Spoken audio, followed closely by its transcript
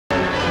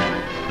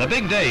The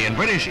big day in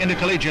British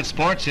intercollegiate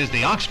sports is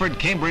the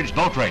Oxford-Cambridge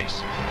boat race.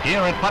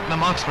 Here at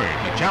Putnam, Oxford,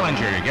 the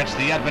challenger gets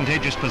the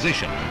advantageous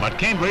position, but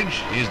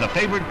Cambridge is the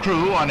favored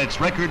crew on its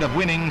record of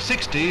winning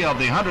 60 of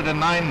the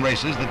 109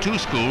 races the two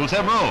schools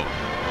have rowed.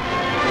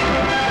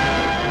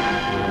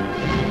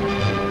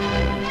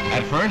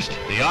 At first,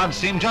 the odds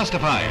seem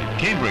justified.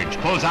 Cambridge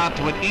pulls out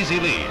to an easy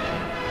lead.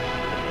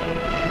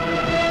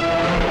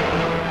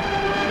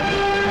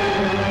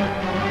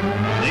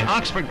 The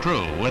Oxford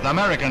crew, with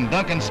American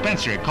Duncan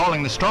Spencer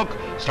calling the stroke,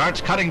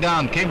 starts cutting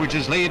down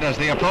Cambridge's lead as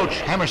they approach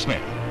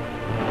Hammersmith.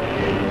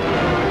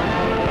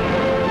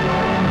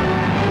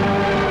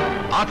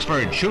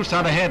 Oxford shoots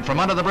out ahead from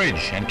under the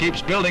bridge and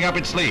keeps building up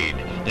its lead.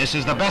 This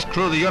is the best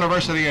crew the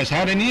university has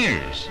had in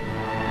years.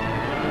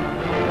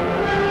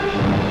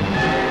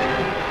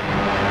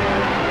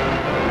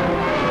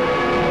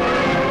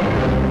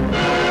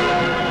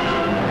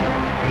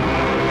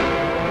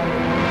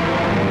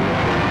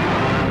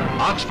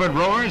 Oxford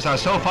rowers are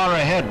so far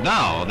ahead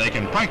now they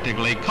can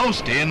practically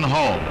coast in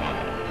home.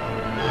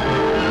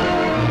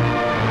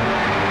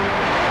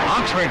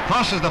 Oxford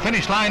crosses the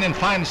finish line in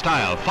fine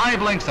style,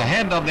 5 lengths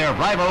ahead of their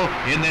rival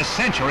in this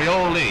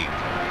century-old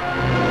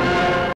league.